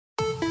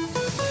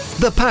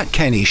The Pat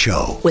Kenny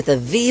Show with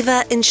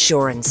Aviva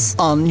Insurance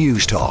on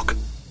News Talk.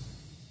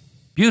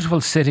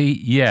 Beautiful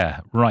city, yeah,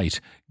 right.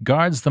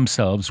 Guards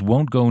themselves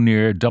won't go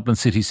near Dublin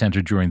city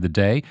centre during the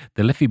day.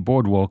 The Liffey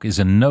Boardwalk is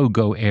a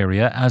no-go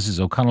area, as is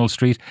O'Connell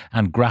Street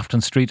and Grafton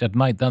Street at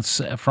night.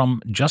 That's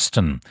from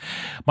Justin.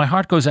 My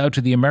heart goes out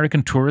to the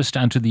American tourist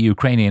and to the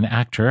Ukrainian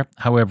actor.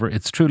 However,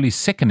 it's truly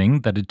sickening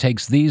that it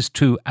takes these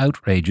two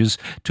outrages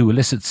to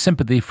elicit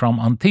sympathy from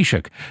An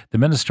Taoiseach, the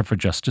Minister for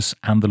Justice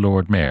and the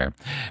Lord Mayor,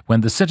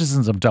 when the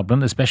citizens of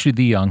Dublin, especially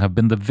the young, have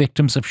been the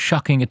victims of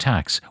shocking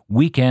attacks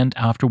weekend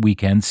after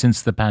weekend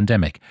since the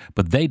pandemic.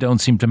 But they don't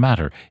seem to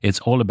matter.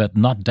 It's all about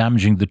not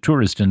damaging the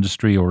tourist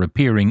industry or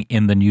appearing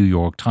in the New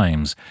York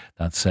Times.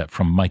 That's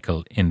from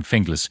Michael in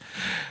Finglas.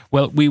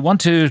 Well, we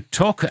want to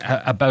talk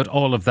about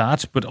all of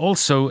that, but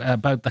also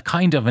about the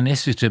kind of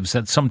initiatives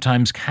that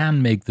sometimes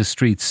can make the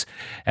streets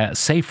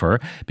safer.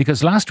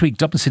 Because last week,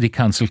 Dublin City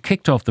Council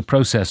kicked off the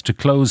process to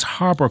close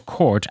Harbour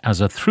Court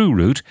as a through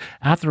route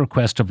at the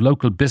request of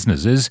local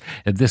businesses.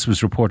 This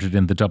was reported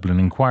in the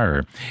Dublin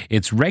Inquirer.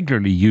 It's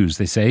regularly used,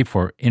 they say,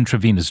 for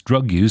intravenous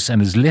drug use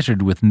and is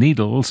littered with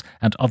needles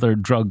and other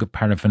drug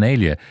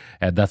paraphernalia.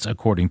 That's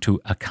according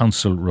to a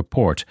council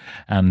report.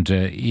 And,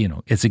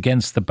 it's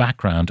against the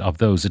background of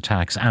those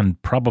attacks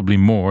and probably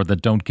more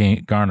that don't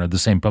garner the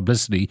same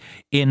publicity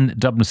in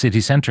Dublin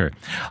city centre.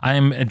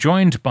 I'm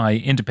joined by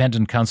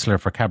Independent Councillor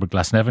for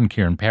Cabra-Glasnevin,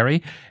 Cieran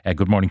Perry.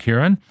 Good morning,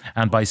 Cieran.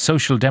 And by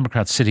Social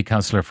Democrat City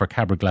Councillor for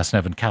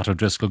Cabra-Glasnevin, Cat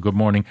O'Driscoll. Good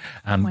morning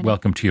and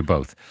welcome to you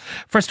both.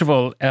 First of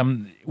all,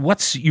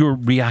 what's your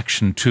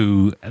reaction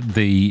to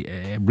the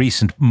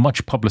recent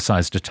much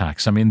publicised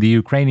attacks? I mean, the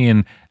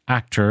Ukrainian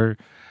actor,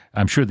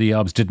 I'm sure the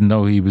Obs didn't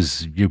know he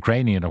was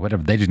Ukrainian or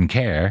whatever. They didn't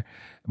care.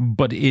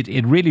 But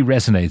it really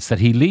resonates that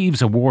he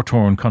leaves a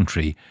war-torn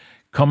country,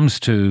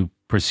 comes to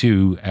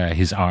pursue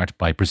his art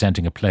by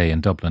presenting a play in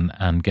Dublin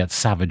and gets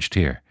savaged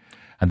here.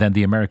 And then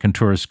the American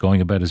tourist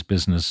going about his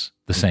business,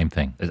 the same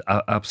thing. It's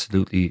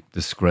absolutely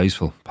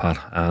disgraceful, Pat,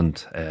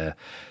 and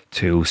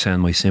to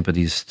send my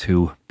sympathies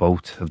to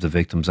both of the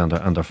victims and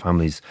their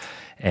families.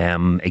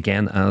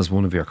 Again, as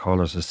one of your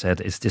callers has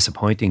said, it's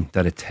disappointing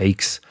that it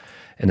takes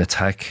an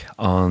attack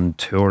on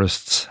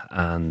tourists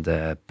and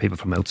people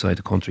from outside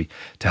the country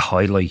to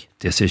highlight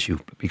this issue,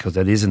 because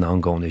it is an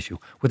ongoing issue.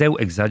 Without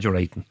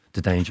exaggerating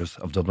the dangers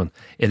of Dublin,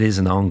 it is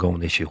an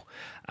ongoing issue.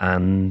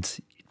 And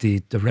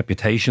the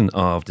reputation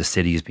of the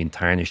city has been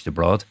tarnished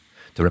abroad.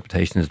 The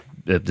reputation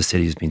of the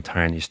city has been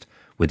tarnished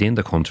within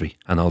the country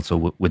and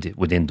also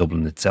within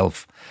Dublin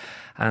itself.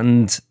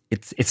 And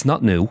it's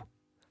not new.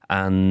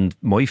 And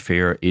my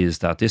fear is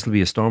that this will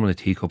be a storm in a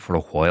teacup for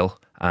a while.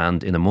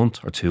 And in a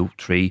month or 2,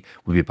 3,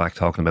 we'll be back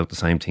talking about the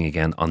same thing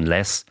again,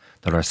 unless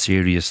there are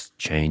serious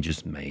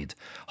changes made.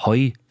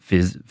 High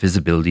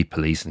visibility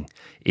policing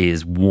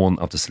is one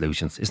of the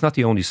solutions. It's not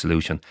the only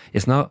solution.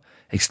 It's not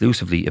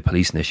exclusively a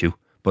policing issue,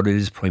 but it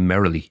is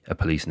primarily a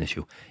policing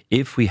issue.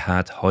 If we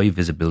had high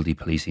visibility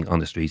policing on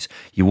the streets,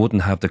 you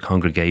wouldn't have the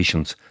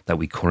congregations that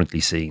we currently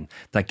see.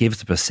 That gives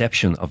the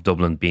perception of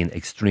Dublin being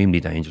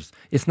extremely dangerous.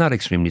 It's not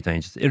extremely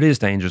dangerous. It is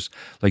dangerous,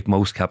 like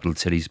most capital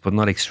cities, but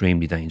not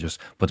extremely dangerous.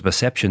 But the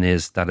perception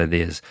is that it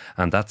is,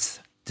 and that's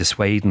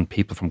dissuading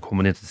people from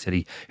coming into the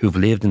city who've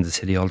lived in the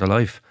city all their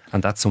life.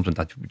 And that's something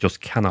that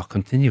just cannot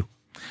continue.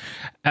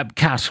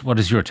 Kat, what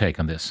is your take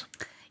on this?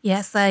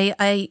 Yes,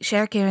 I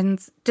share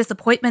Kieran's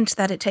disappointment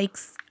that it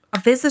takes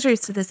visitors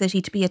to the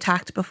city to be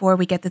attacked before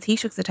we get the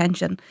Taoiseach's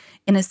attention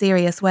in a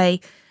serious way.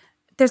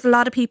 There's a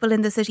lot of people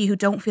in the city who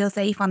don't feel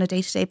safe on a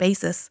day-to-day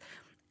basis.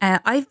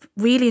 I've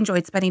really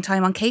enjoyed spending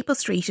time on Capel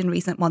Street in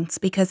recent months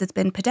because it's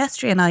been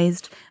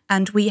pedestrianised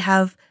and we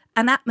have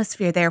an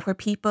atmosphere there where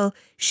people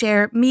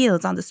share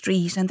meals on the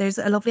street and there's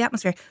a lovely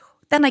atmosphere.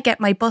 Then I get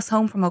my bus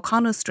home from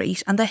O'Connell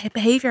Street and the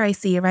behaviour I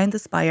see around the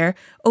Spire,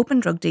 open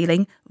drug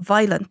dealing,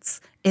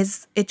 violence,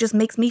 it just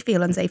makes me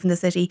feel unsafe in the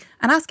city.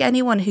 And ask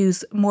anyone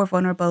who's more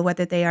vulnerable,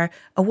 whether they are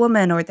a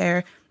woman or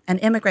they're an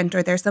immigrant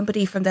or they're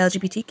somebody from the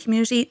LGBT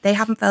community, they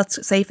haven't felt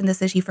safe in the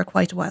city for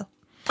quite a while.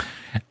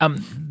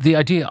 The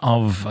idea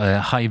of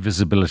high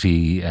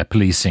visibility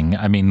policing,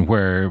 I mean,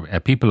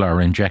 where people are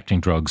injecting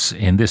drugs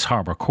in this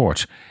Harbour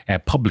Court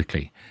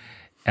publicly,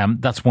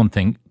 that's one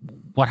thing.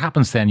 What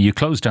happens then? You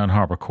close down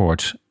Harbour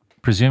Court,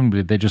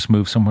 presumably they just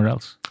move somewhere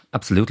else?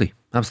 Absolutely.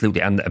 And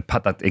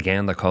Pat,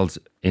 that calls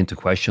into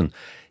question,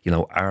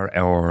 are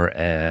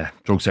our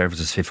drug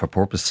services fit for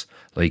purpose?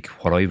 Like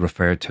what I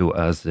refer to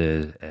as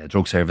the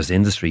drug service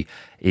industry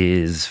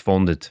is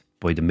funded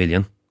by the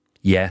million.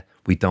 Yeah,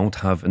 we don't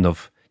have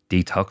enough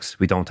detox.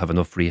 We don't have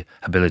enough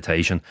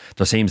rehabilitation.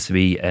 There seems to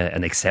be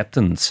an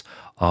acceptance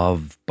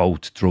of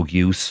both drug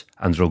use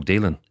and drug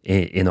dealing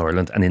in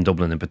Ireland and in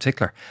Dublin in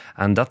particular.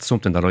 And that's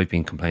something that I've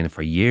been complaining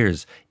for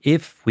years.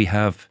 If we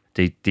have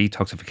the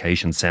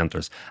detoxification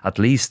centres, at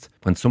least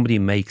when somebody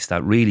makes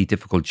that really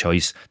difficult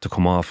choice to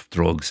come off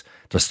drugs,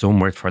 there's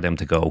somewhere for them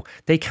to go.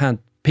 They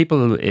can't.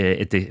 People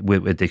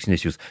with addiction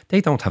issues,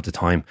 they don't have the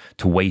time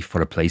to wait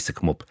for a place to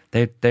come up.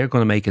 They're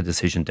going to make a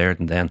decision there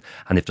and then.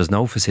 And if there's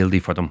no facility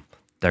for them,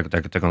 they're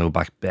going to go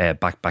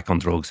back on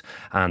drugs.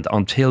 And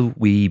until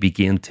we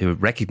begin to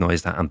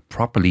recognise that and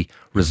properly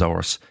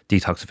resource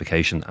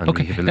detoxification and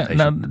rehabilitation.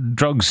 Now,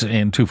 drugs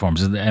in two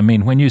forms. I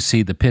mean, when you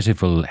see the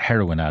pitiful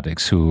heroin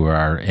addicts who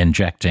are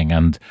injecting,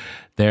 and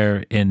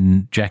they're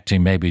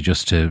injecting maybe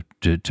just to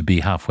be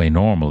halfway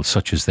normal,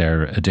 such as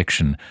their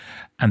addiction,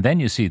 and then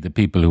you see the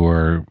people who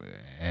are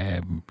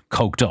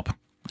coked up,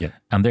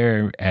 and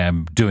they're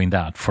doing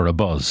that for a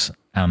buzz,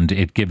 and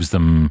it gives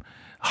them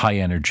high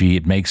energy.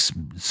 It makes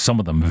some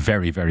of them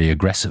very, very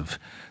aggressive.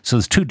 So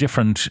there's two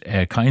different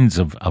kinds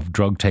of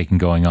drug taking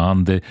going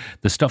on. The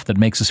stuff that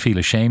makes us feel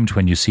ashamed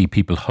when you see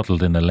people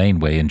huddled in a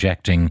laneway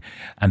injecting,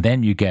 and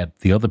then you get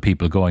the other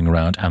people going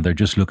around and they're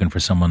just looking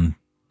for someone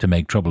to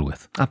make trouble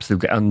with.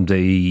 Absolutely. And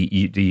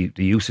the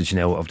usage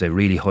now of the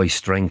really high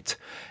strength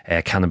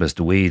cannabis,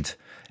 the weed,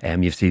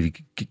 you see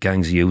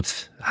gangs of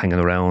youths hanging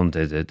around,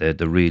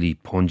 the really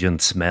pungent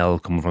smell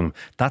coming from them.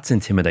 That's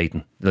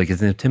intimidating. Like,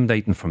 it's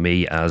intimidating for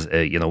me as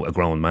a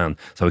grown man.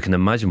 So I can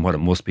imagine what it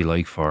must be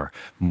like for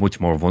much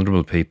more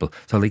vulnerable people.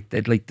 So like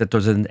that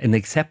there's an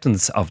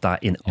acceptance of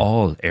that in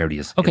all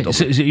areas. Okay,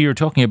 so you're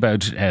talking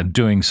about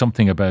doing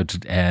something about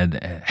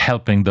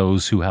helping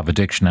those who have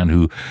addiction and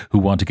who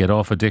want to get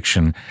off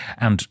addiction.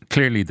 And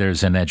clearly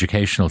there's an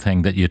educational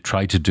thing that you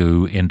try to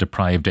do in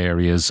deprived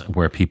areas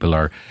where people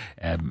are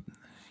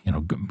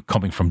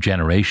coming from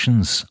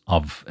generations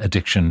of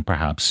addiction,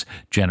 perhaps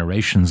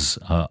generations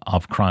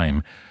of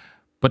crime.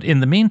 But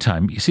in the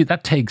meantime, you see,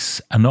 that takes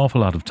an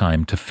awful lot of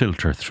time to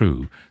filter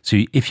through.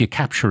 So if you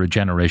capture a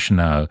generation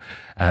now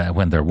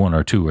when they're 1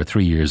 or 2 or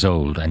 3 years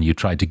old, and you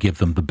try to give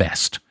them the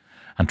best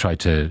and try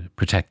to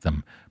protect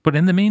them. But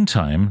in the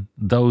meantime,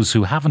 those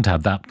who haven't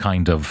had that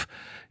kind of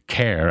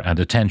care and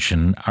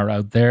attention are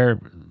out there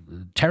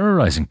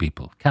terrorising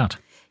people. Kat?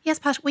 Yes,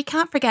 Pat, we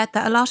can't forget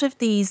that a lot of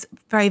these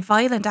very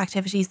violent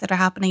activities that are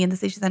happening in the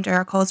city centre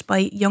are caused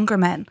by younger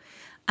men.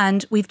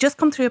 And we've just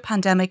come through a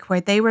pandemic where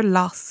they were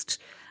lost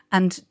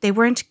and they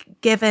weren't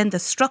given the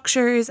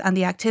structures and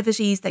the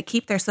activities that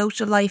keep their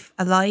social life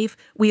alive.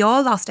 We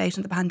all lost out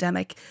in the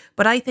pandemic.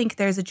 But I think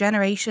there's a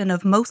generation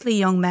of mostly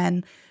young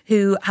men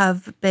who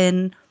have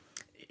been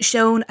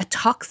shown a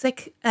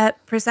toxic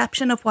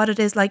perception of what it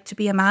is like to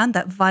be a man,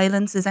 that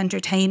violence is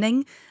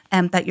entertaining,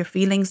 that your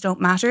feelings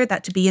don't matter,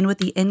 that to be in with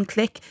the in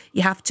clique,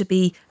 you have to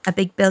be a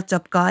big built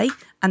up guy,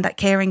 and that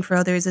caring for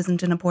others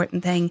isn't an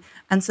important thing.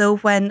 And so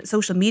when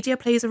social media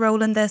plays a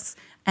role in this,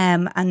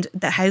 and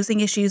the housing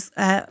issues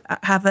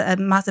have a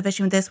massive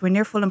issue in this, we're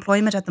near full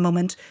employment at the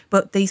moment,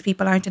 but these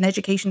people aren't in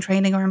education,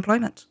 training or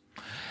employment.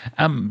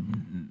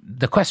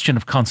 The question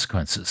of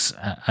consequences.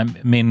 I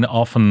mean,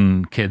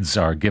 often kids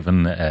are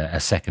given a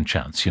second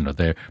chance.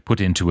 They're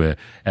put into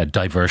a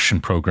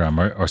diversion program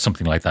or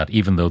something like that,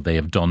 even though they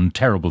have done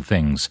terrible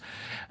things.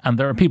 And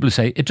there are people who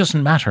say, it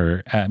doesn't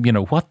matter,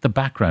 what the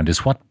background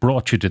is, what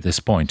brought you to this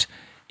point.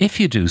 If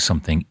you do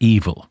something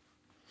evil,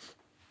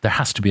 there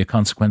has to be a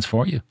consequence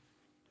for you.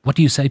 What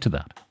do you say to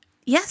that?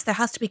 Yes, there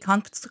has to be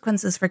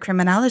consequences for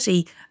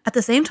criminality. At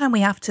the same time,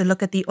 we have to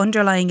look at the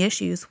underlying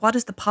issues. What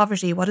is the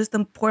poverty? What is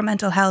the poor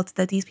mental health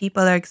that these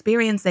people are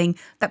experiencing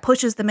that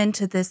pushes them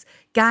into this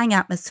gang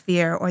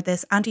atmosphere or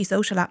this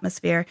antisocial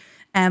atmosphere?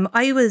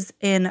 I was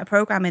in a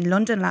programme in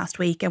London last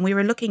week and we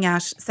were looking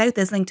at South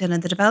Islington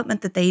and the development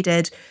that they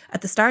did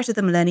at the start of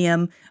the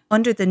millennium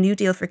under the New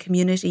Deal for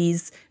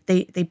Communities.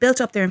 They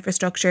built up their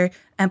infrastructure,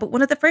 but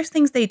one of the first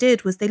things they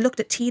did was they looked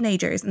at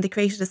teenagers and they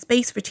created a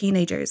space for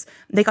teenagers.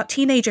 They got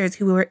teenagers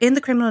who were in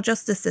the criminal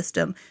justice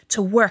system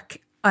to work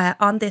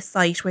on this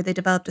site where they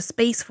developed a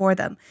space for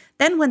them.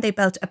 Then when they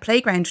built a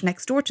playground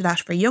next door to that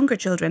for younger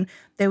children,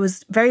 there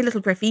was very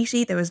little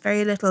graffiti, there was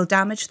very little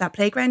damage to that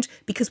playground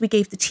because we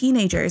gave the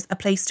teenagers a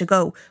place to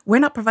go. We're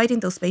not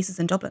providing those spaces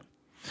in Dublin.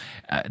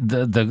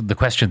 The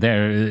question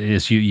there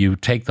is you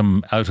take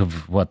them out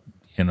of what,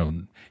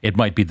 it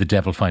might be the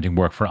devil finding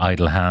work for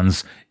idle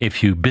hands.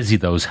 If you busy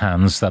those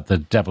hands that the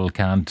devil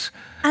can't...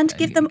 And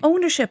give them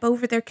ownership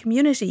over their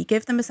community,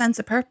 give them a sense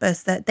of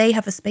purpose that they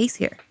have a space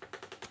here.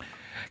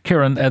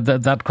 Cieran,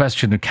 that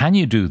question, can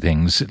you do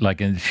things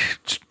like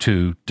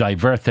to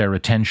divert their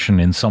attention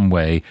in some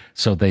way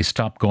so they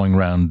stop going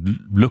around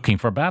looking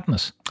for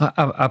badness?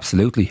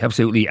 Absolutely.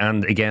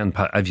 And again,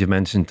 as you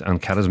mentioned, and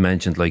Kat has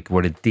mentioned,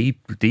 we're a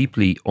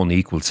deeply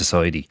unequal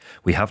society.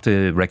 We have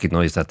to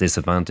recognise that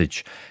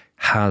disadvantage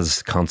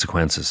has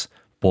consequences,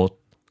 but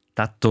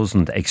that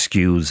doesn't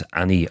excuse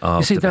any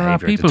of the behaviour. There are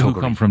people who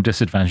come from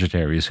disadvantaged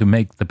areas who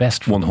make the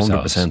best for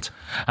 100%. Themselves.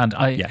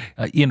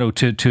 And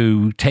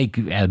to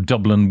take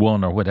Dublin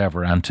 1 or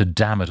whatever and to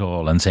damn it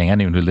all and saying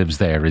anyone who lives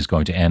there is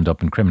going to end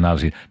up in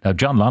criminality. Now,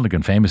 John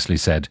Lonergan famously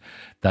said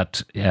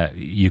that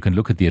you can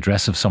look at the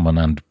address of someone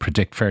and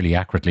predict fairly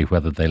accurately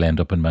whether they'll end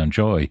up in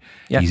Mountjoy.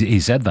 Yeah. He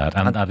said that,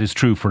 and that is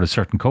true for a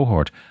certain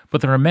cohort. But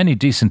there are many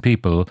decent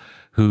people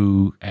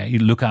who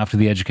look after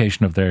the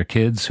education of their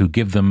kids, who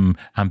give them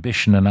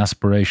ambition and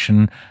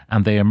aspiration,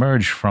 and they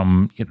emerge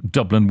from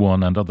Dublin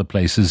 1 and other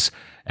places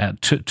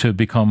to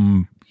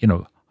become,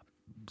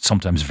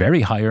 sometimes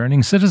very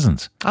high-earning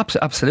citizens.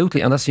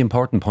 Absolutely, and that's the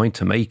important point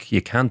to make.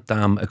 You can't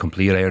damn a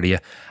complete area,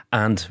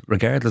 and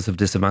regardless of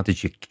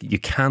disadvantage, you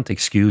can't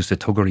excuse the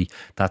thuggery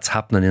that's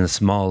happening in a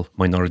small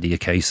minority of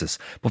cases.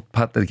 But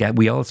Pat, again,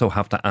 we also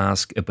have to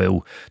ask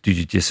about the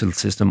judicial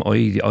system.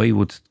 I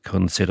would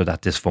consider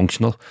that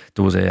dysfunctional.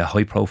 There was a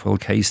high-profile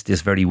case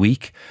this very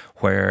week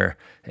where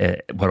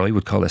what I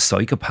would call a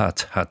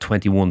psychopath had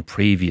 21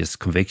 previous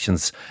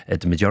convictions,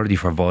 the majority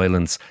for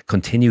violence,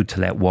 continued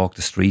to let walk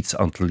the streets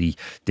until he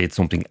did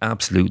something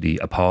absolutely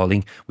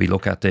appalling. We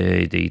look at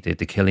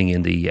the killing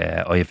in the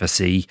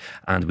IFSC,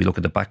 and we look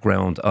at the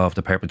background of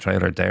the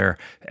perpetrator there,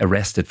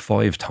 arrested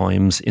 5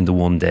 times in the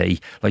one day.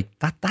 Like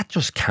that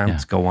just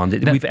can't go on.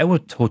 Now, we've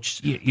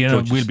out-touched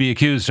judges. We'll be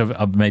accused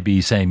of maybe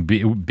saying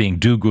being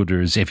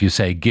do-gooders if you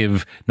say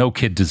no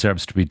kid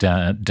deserves to be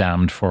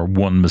damned for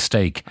one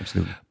mistake.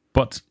 Absolutely.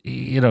 But,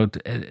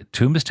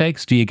 2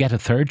 mistakes, do you get a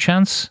third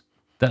chance?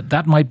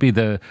 That might be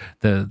the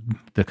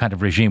kind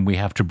of regime we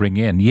have to bring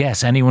in.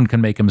 Yes, anyone can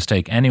make a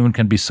mistake. Anyone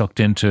can be sucked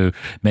into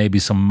maybe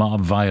some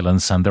mob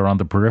violence and they're on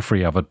the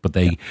periphery of it, but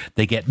they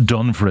get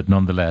done for it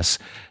nonetheless.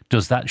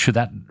 Should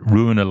that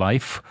ruin a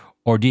life?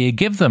 Or do you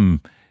give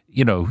them,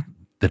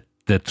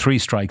 the 3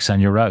 strikes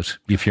and you're out?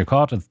 If you're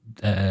caught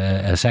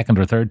a second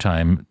or third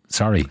time,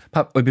 sorry.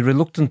 Pat, I'd be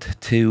reluctant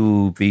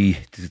to be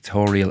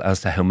dictatorial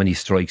as to how many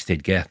strikes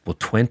they'd get, but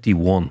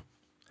 21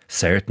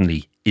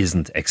 certainly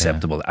isn't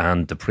acceptable,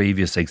 and the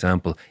previous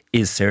example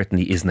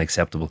certainly isn't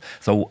acceptable.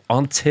 So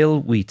until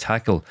we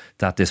tackle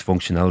that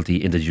dysfunctionality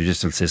in the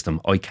judicial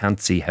system, I can't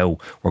see how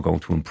we're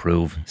going to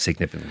improve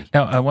significantly.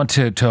 Now, I want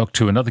to talk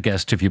to another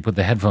guest. If you put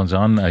the headphones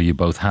on, you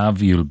both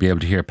have, you'll be able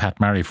to hear Pat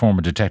Marry,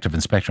 former detective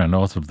inspector and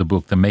author of the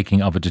book The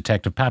Making of a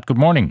Detective. Pat, good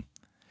morning.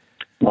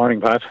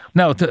 Morning, Pat.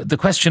 Now, the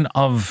question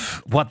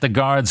of what the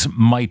guards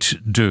might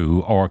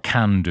do or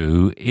can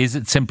do, is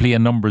it simply a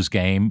numbers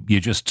game? You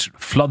just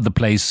flood the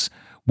place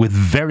with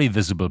very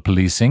visible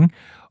policing,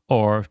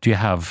 or do you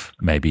have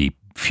maybe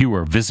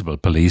fewer visible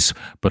police,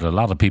 but a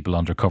lot of people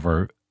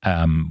undercover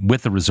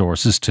with the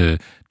resources to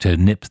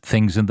nip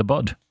things in the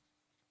bud?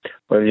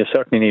 Well, you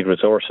certainly need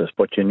resources,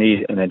 but you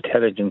need an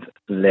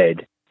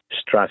intelligence-led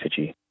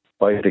strategy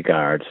by the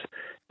guards,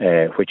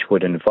 which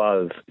would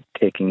involve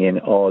taking in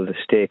all the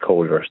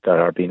stakeholders that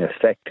are being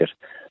affected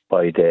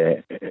by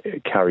the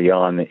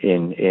carry-on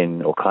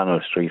in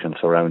O'Connell Street and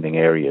surrounding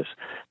areas,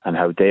 and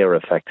how they are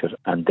affected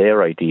and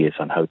their ideas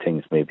on how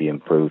things may be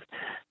improved.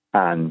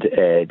 And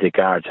the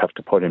guards have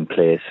to put in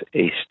place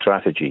a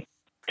strategy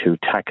to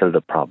tackle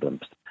the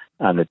problems,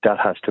 and that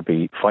has to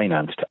be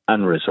financed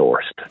and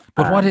resourced.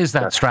 But what is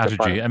that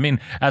strategy? I mean,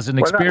 as an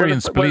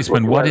experienced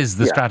policeman, what is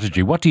the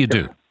strategy? What do you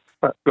do?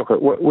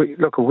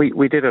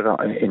 We did it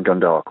in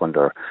Dundalk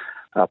under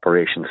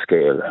Operation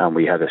Scale, and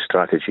we had a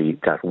strategy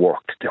that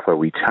worked where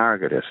we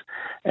targeted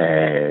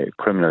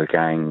criminal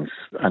gangs,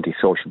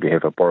 antisocial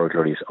behaviour,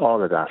 burglaries,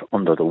 all of that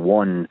under the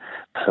one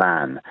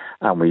plan,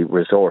 and we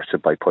resourced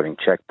it by putting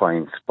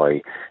checkpoints,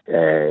 by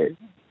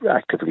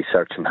actively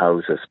searching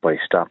houses, by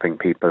stopping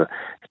people,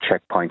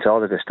 checkpoints,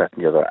 all of this, that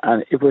and the other.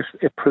 And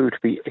it proved to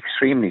be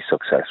extremely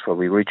successful.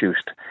 We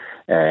reduced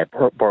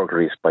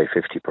burglaries by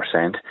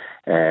 50%.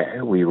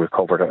 We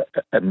recovered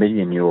 €1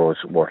 million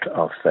worth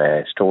of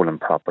stolen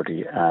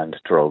property and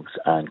drugs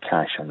and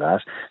cash and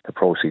that, the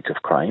proceeds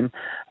of crime.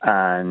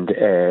 And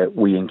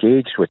we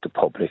engaged with the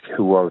public,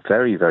 who were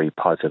very, very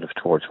positive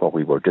towards what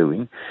we were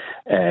doing.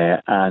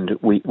 And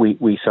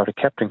we sort of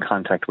kept in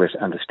contact with,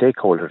 and the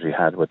stakeholders we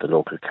had with the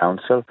local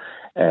council,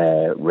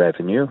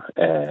 revenue.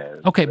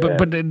 Okay,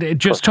 but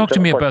just talk to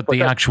me about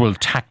the actual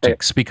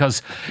tactics,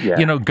 because,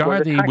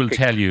 Gardaí will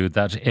tell you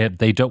that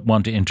they don't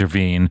want to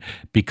intervene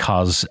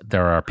because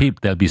there are people,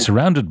 they'll be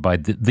surrounded by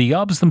the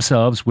obs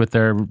themselves with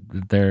their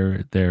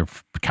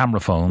camera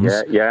phones,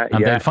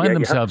 and they'll find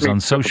themselves on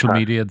social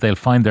media, they'll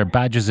find their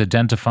badges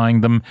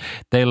identifying them,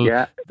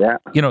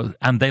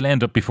 and they'll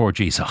end up before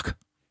GSOC.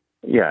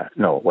 Yeah,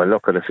 no, well,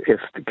 look,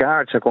 if the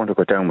guards are going to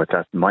go down with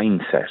that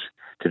mindset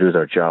to do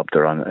their job,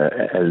 they're on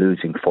a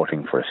losing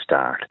footing for a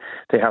start.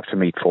 They have to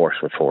meet force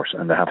with force,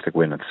 and they have to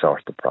go in and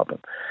sort the problem.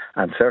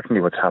 And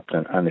certainly what's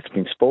happening, and it's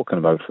been spoken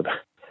about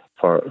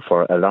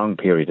for a long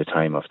period of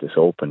time, of this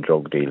open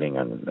drug dealing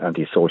and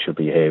antisocial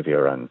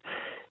behaviour and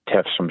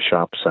thefts from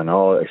shops and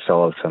all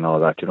assaults and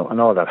all that,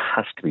 and all that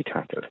has to be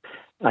tackled.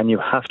 And you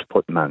have to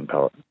put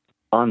manpower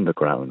on the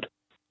ground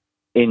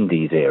in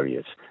these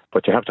areas.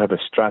 But you have to have a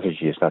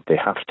strategy, is that they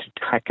have to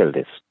tackle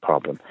this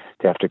problem.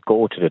 They have to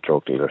go to the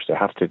drug dealers. They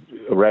have to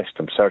arrest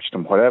them, search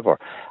them, whatever,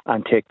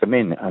 and take them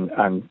in.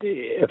 And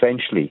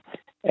eventually,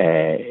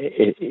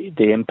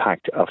 the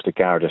impact of the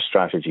Garda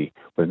strategy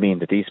will mean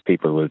that these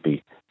people will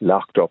be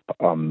locked up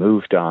or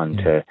moved on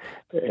to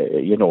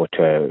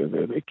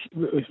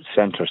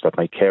centres that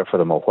might care for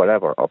them or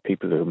whatever, or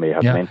people who may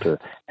have mental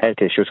health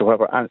issues or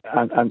whatever.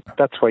 And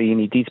that's why you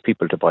need these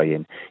people to buy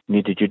in. You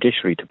need the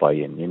judiciary to buy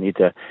in. You need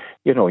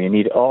you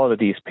need all of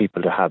these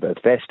people to have a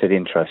vested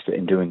interest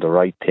in doing the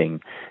right thing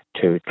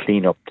to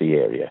clean up the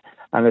area.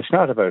 And it's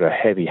not about a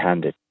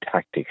heavy-handed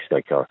tactics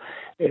or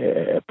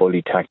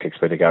bully tactics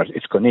by the guards.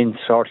 It's going in,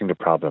 sorting the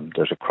problem.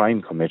 There's a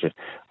crime committed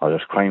or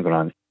there's crime going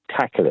on.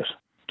 Tackle it.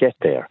 Get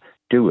there.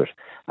 Do it.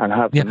 And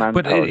have the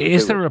manpower. But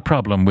is there a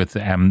problem with,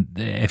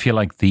 if you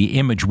like, the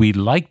image we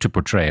like to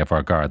portray of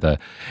our Garda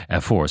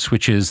force,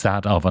 which is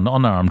that of an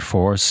unarmed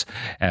force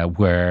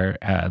where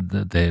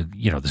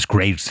there's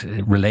great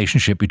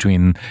relationship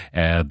between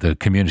the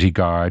community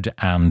guard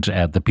and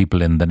the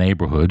people in the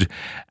neighbourhood,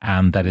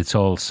 and that it's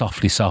all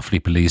softly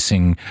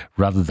policing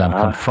rather than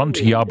confront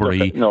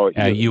yobbery.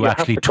 You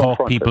actually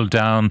talk people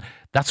down.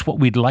 That's what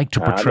we'd like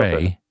to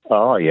portray.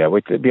 Oh, yeah.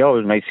 It'd be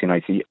always nice.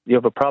 You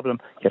have a problem,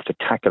 you have to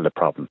tackle the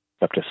problem.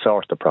 You have to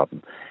sort the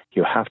problem.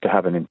 You have to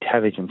have an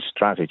intelligent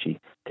strategy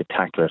to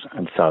tackle it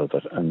and solve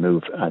it and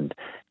move and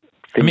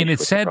I mean,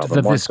 it's said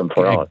that this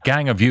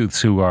gang of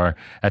youths who are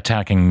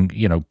attacking,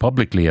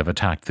 publicly have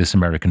attacked this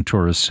American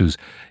tourist who's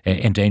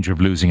in danger of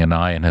losing an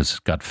eye and has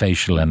got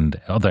facial and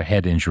other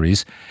head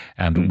injuries.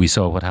 And we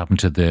saw what happened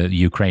to the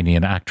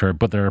Ukrainian actor.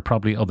 But there are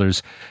probably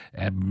others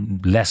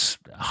less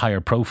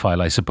higher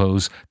profile, I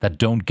suppose, that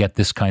don't get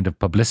this kind of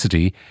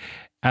publicity.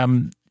 I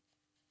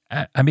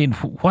mean,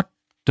 what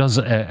does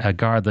a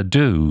Garda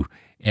do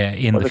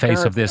in the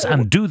face of this?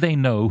 And do they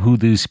know who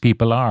these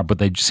people are, but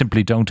they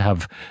simply don't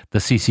have the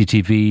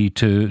CCTV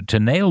to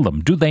nail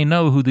them? Do they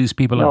know who these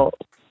people are?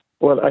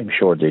 Well, I'm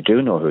sure they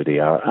do know who they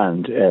are.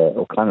 And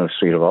O'Connell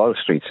Street, of all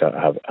streets,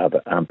 have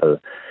ample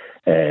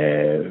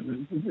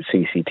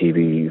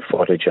CCTV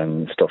footage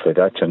and stuff like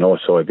that.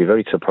 So I'd be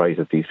very surprised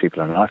if these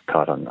people are not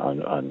caught and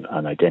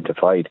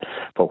identified.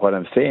 But what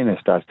I'm saying is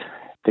that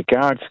the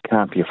guards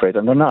can't be afraid,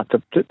 and they're not.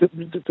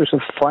 There's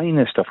the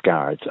finest of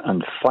guards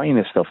and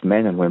finest of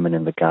men and women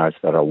in the guards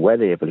that are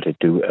well able to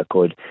do a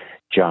good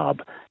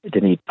job. They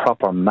need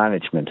proper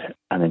management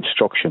and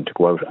instruction to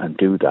go out and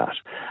do that.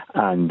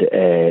 And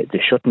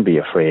they shouldn't be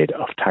afraid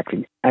of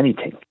tackling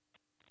anything.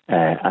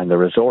 And the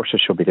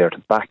resources should be there to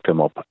back them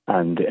up.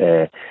 And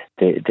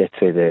if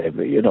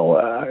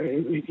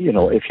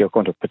you're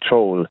going to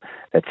patrol,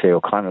 let's say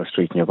O'Connell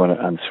Street, and you're going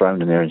to and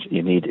surrounding there,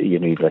 you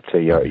need, let's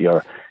say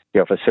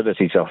your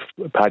facilities of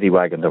paddy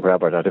wagons or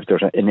whatever, that if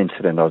there's an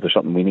incident or there's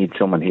something, we need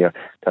someone here,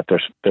 that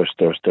there's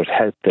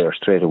help there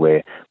straight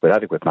away with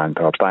adequate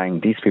manpower.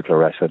 Bang, these people are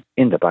arrested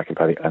in the back of the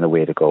paddy and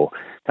away to go.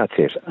 That's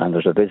it. And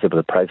there's a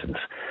visible presence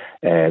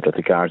that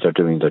the guards are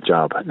doing their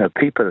job. Now,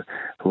 people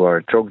who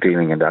are drug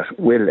dealing and that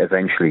will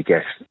eventually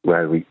get,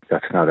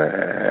 that's not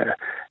a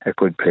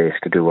good place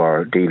to do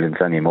our dealings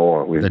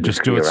anymore. They'll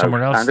just do it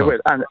somewhere else.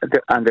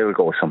 And they will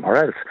go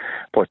somewhere else.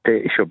 But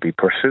they should be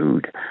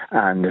pursued.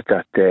 And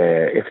that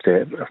if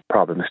the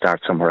problem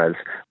starts somewhere else,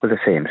 well, the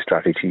same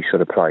strategy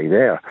should apply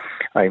there.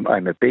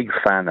 I'm a big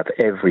fan of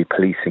every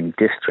policing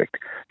district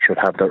should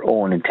have their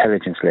own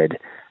intelligence-led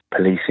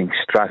policing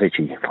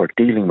strategy for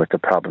dealing with the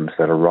problems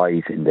that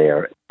arise in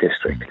their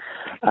district.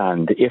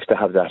 And if they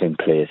have that in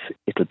place,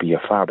 it'll be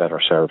a far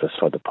better service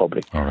for the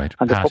public. All right.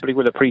 And the public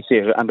will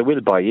appreciate it, and they will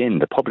buy in.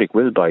 The public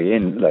will buy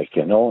in, but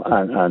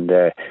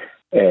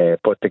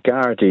the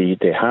Gardaí,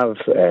 they have,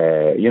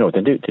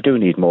 they do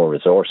need more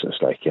resources,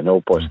 but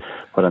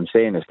what I'm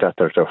saying is that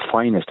they're the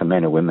finest of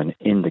men and women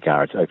in the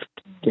Guards. I've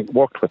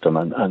worked with them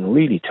and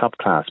really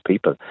top-class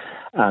people,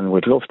 and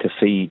would love to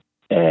see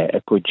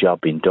a good job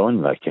being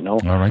done, All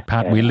right,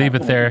 Pat, we'll leave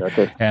it there.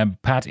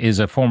 Pat is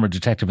a former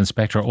detective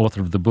inspector,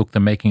 author of the book The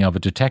Making of a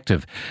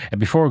Detective.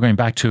 Before going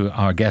back to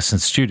our guests in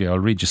studio, I'll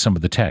read you some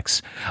of the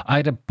texts. I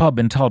had a pub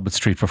in Talbot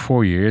Street for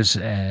 4 years.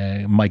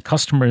 My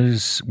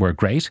customers were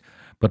great,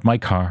 but my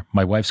car,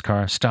 my wife's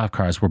car, staff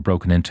cars were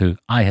broken into.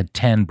 I had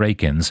 10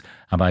 break-ins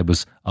and I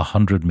was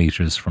 100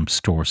 metres from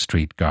Store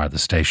Street Garda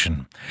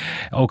Station.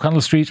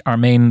 O'Connell Street, our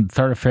main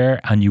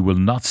thoroughfare, and you will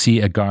not see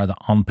a Garda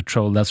on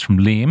patrol. That's from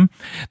Liam.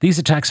 These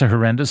attacks are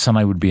horrendous and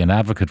I would be an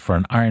advocate for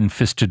an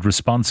iron-fisted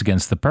response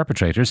against the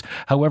perpetrators.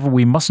 However,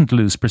 we mustn't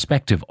lose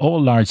perspective.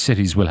 All large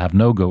cities will have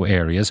no-go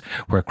areas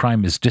where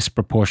crime is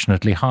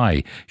disproportionately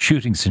high.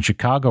 Shootings in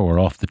Chicago are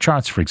off the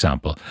charts, for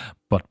example.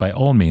 But by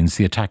all means,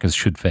 the attackers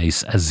should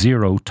face a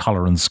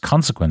zero-tolerance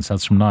consequence.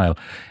 That's from Niall.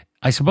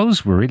 I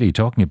suppose we're really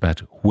talking about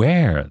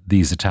where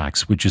these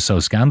attacks, which is so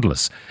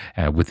scandalous,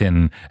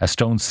 within a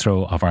stone's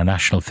throw of our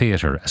National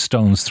Theatre, a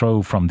stone's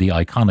throw from the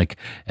iconic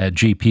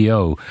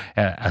GPO,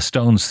 a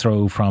stone's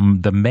throw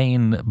from the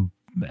main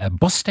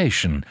bus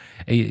station.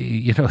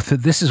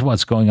 This is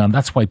what's going on.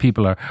 That's why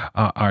people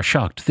are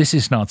shocked. This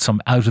is not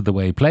some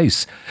out-of-the-way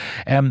place.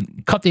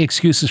 Cut the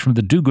excuses from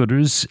the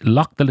do-gooders.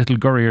 Lock the little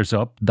gurriers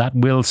up. That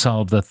will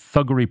solve the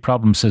thuggery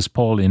problem, says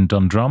Paul in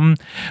Dundrum.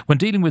 When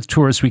dealing with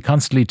tourists, we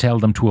constantly tell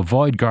them to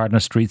avoid Gardner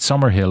Street,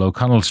 Summerhill,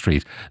 O'Connell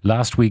Street.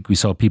 Last week, we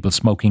saw people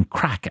smoking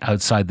crack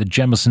outside the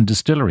Jameson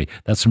Distillery.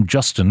 That's from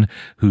Justin,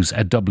 who's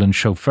a Dublin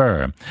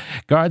chauffeur.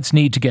 Guards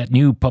need to get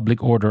new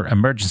public order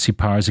emergency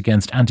powers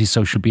against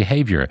antisocial behaviour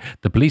behaviour.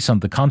 The police on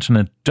the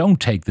continent don't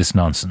take this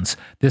nonsense.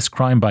 This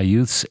crime by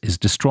youths is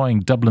destroying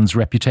Dublin's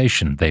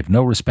reputation. They've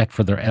no respect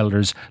for their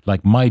elders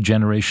like my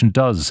generation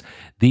does.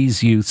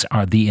 These youths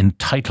are the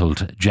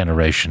entitled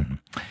generation.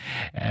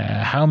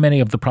 How many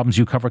of the problems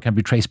you cover can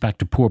be traced back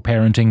to poor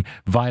parenting,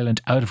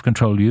 violent,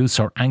 out-of-control youths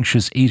or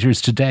anxious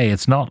eaters today?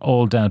 It's not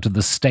all down to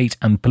the state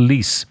and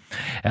police.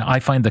 I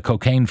find the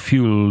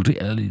cocaine-fueled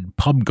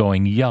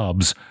pub-going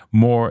yobs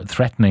more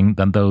threatening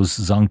than those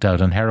zonked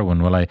out on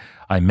heroin. Well,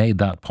 I made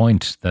that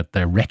point that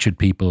the wretched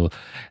people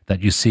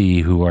that you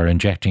see who are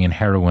injecting in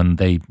heroin,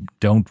 they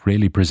don't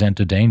really present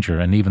a danger,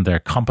 and even their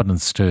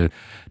competence to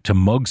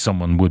mug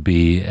someone would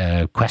be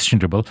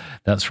questionable.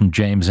 That's from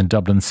James in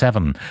Dublin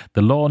 7.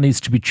 The law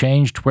needs to be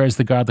changed. Where's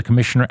the Garda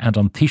Commissioner and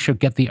on Taoiseach?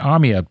 Get the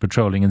army out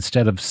patrolling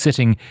instead of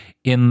sitting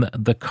in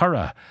the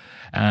Cllr.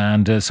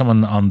 And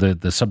someone on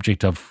the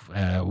subject of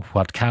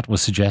what Kat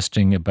was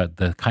suggesting about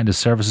the kind of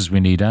services we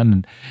need,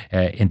 and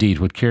indeed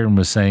what Cieran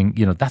was saying,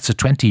 that's a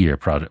 20-year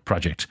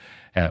project.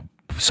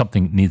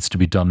 Something needs to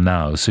be done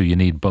now, so you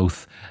need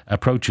both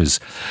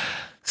approaches.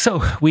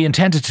 So we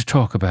intended to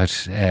talk about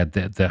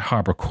the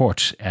Harbour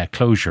Court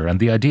closure, and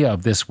the idea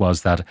of this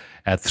was that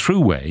a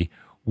throughway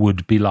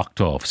would be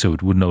locked off, so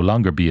it would no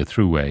longer be a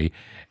throughway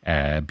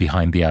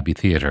behind the Abbey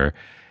Theatre.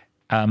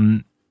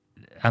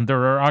 And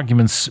there are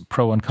arguments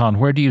pro and con.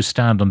 Where do you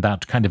stand on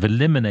that, kind of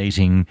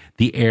eliminating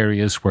the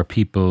areas where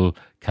people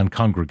can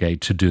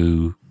congregate to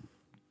do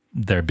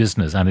their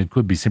business? And it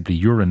could be simply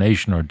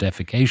urination or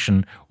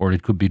defecation, or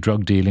it could be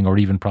drug dealing or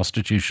even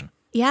prostitution.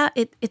 Yeah,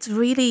 it's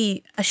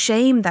really a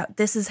shame that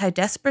this is how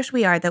desperate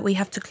we are, that we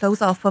have to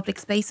close off public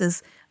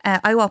spaces.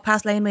 I walk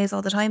past laneways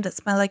all the time that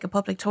smell like a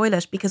public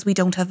toilet because we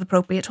don't have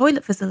appropriate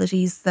toilet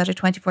facilities that are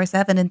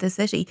 24/7 in this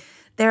city.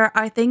 There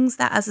are things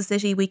that as a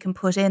city we can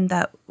put in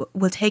that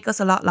will take us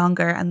a lot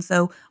longer. And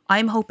so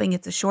I'm hoping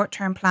it's a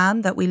short-term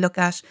plan that we look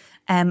at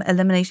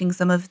eliminating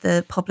some of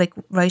the public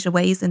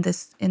right-of-ways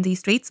in these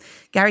streets.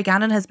 Gary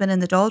Gannon has been in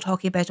the Dáil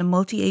talking about a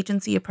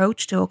multi-agency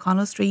approach to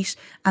O'Connell Street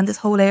and this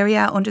whole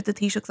area under the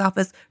Taoiseach's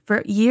office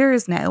for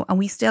years now, and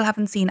we still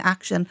haven't seen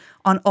action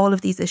on all of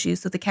these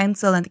issues. So the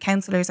council and the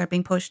councillors are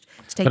being pushed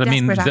to take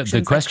desperate actions.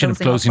 The question of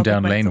closing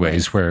down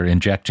laneways where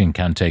injecting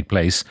can take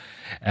place.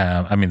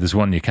 There's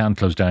one you can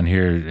close down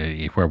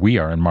here where we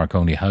are in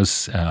Marconi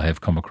House. I have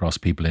come across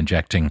people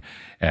injecting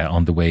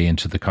on the way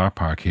into the car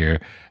park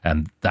here,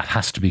 and that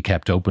has to be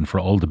kept open for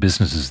all the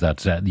businesses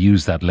that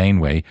use that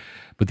laneway.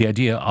 But the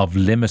idea of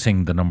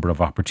limiting the number of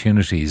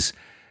opportunities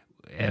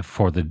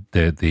for the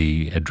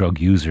drug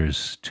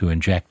users to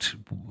inject,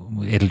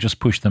 it'll just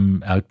push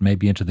them out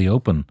maybe into the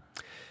open.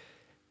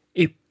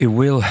 It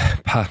will,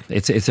 Pat.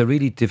 It's a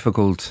really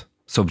difficult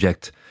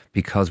subject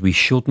because we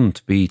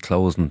shouldn't be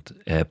closing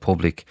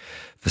public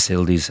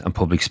facilities and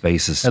public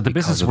spaces. The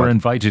businesses were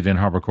invited in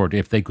Harbour Court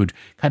if they could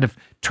kind of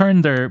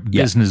turn their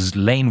business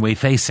laneway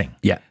facing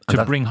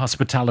to bring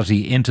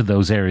hospitality into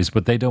those areas,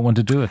 but they don't want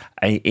to do it.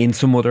 In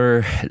some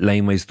other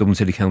laneways, Dublin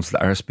City Council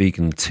are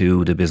speaking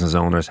to the business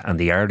owners and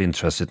they are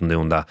interested in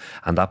doing that,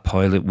 and that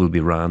pilot will be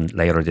run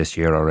later this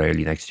year or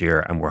early next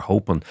year, and we're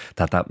hoping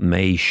that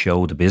may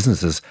show the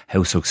businesses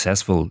how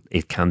successful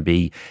it can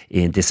be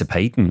in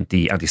dissipating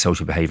the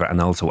antisocial behaviour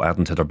and also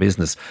adding to their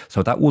business.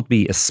 So that would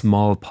be a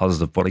small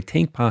positive, but I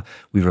think, Pat,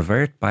 we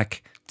revert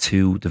back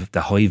to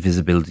the high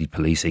visibility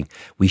policing.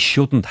 We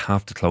shouldn't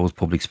have to close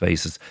public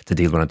spaces to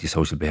deal with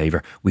antisocial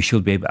behaviour. We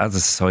should be able, as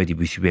a society,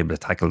 we should be able to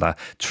tackle that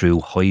through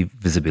high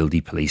visibility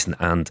policing.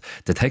 And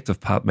Detective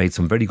Pat made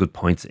some very good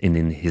points in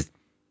his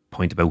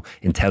point about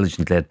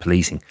intelligence-led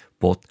policing.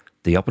 But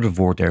the operative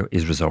word there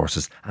is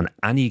resources. And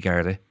any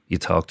Garda you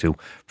talk to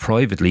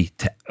privately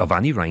of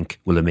any rank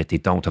will admit they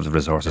don't have the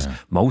resources. Yeah.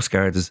 Most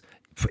Gardas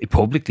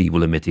publicly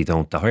will admit they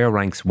don't. The higher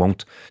ranks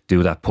won't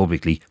do that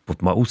publicly,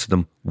 but most of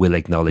them will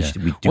acknowledge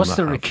that we do. Was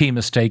there a key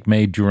mistake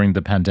made during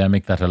the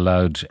pandemic that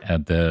allowed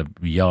the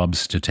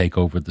yobs to take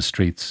over the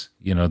streets?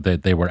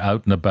 They were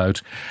out and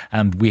about,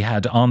 and we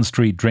had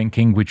on-street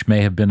drinking, which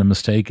may have been a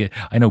mistake.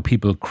 I know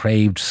people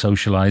craved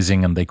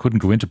socialising and they couldn't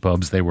go into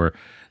pubs. They were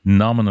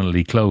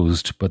nominally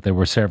closed, but they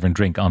were serving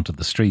drink onto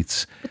the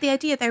streets. But the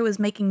idea there was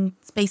making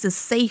spaces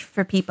safe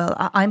for people.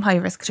 I'm high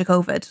risk to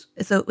COVID,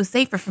 so it was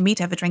safer for me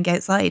to have a drink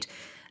outside.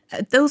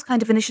 Those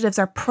kind of initiatives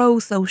are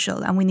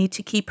pro-social, and we need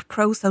to keep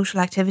pro-social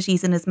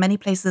activities in as many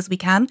places as we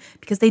can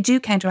because they do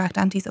counteract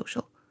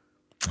antisocial.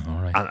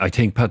 All right. And I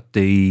think, Pat,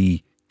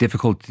 the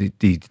difficulty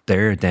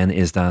there then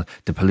is that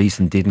the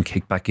policing didn't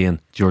kick back in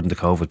during the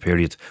COVID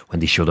period when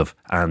they should have,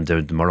 and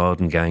the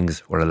marauding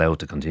gangs were allowed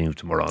to continue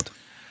to maraud.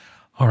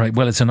 All right,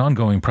 well, it's an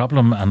ongoing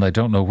problem, and I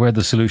don't know where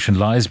the solution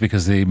lies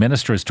because the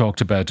Minister has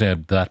talked about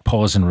that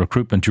pause in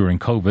recruitment during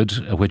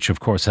COVID, which of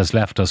course has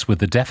left us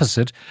with a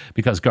deficit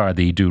because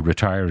Gardaí do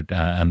retire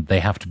and they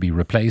have to be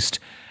replaced.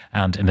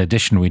 And in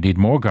addition, we need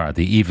more Gardaí,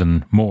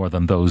 even more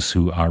than those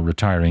who are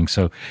retiring.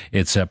 So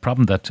it's a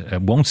problem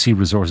that won't see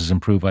resources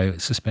improve, I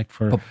suspect.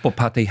 But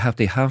Pat, they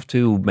have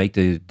to make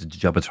the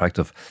job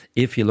attractive.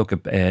 If you look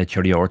at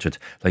Cherry Orchard,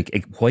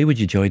 why would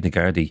you join the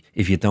Gardaí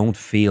if you don't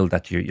feel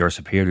that your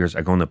superiors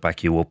are going to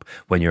back you up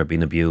when you're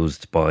being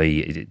abused by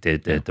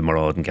the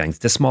marauding gangs,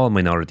 the small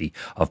minority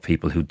of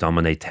people who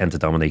tend to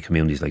dominate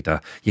communities like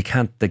that? You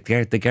can't. The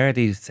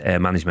Gardaí's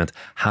management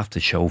have to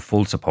show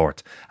full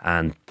support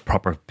and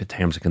proper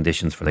terms and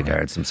conditions for the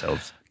guards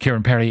themselves.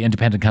 Cieran Perry,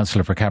 Independent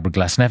Councillor for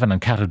Cabra-Glasnevin,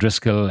 and Cat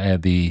O'Driscoll,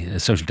 the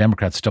Social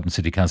Democrats Dublin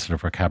City Councillor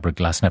for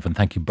Cabra-Glasnevin.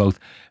 Thank you both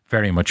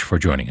very much for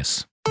joining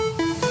us.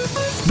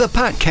 The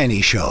Pat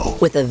Kenny Show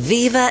with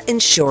Aviva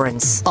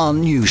Insurance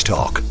on News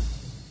Talk.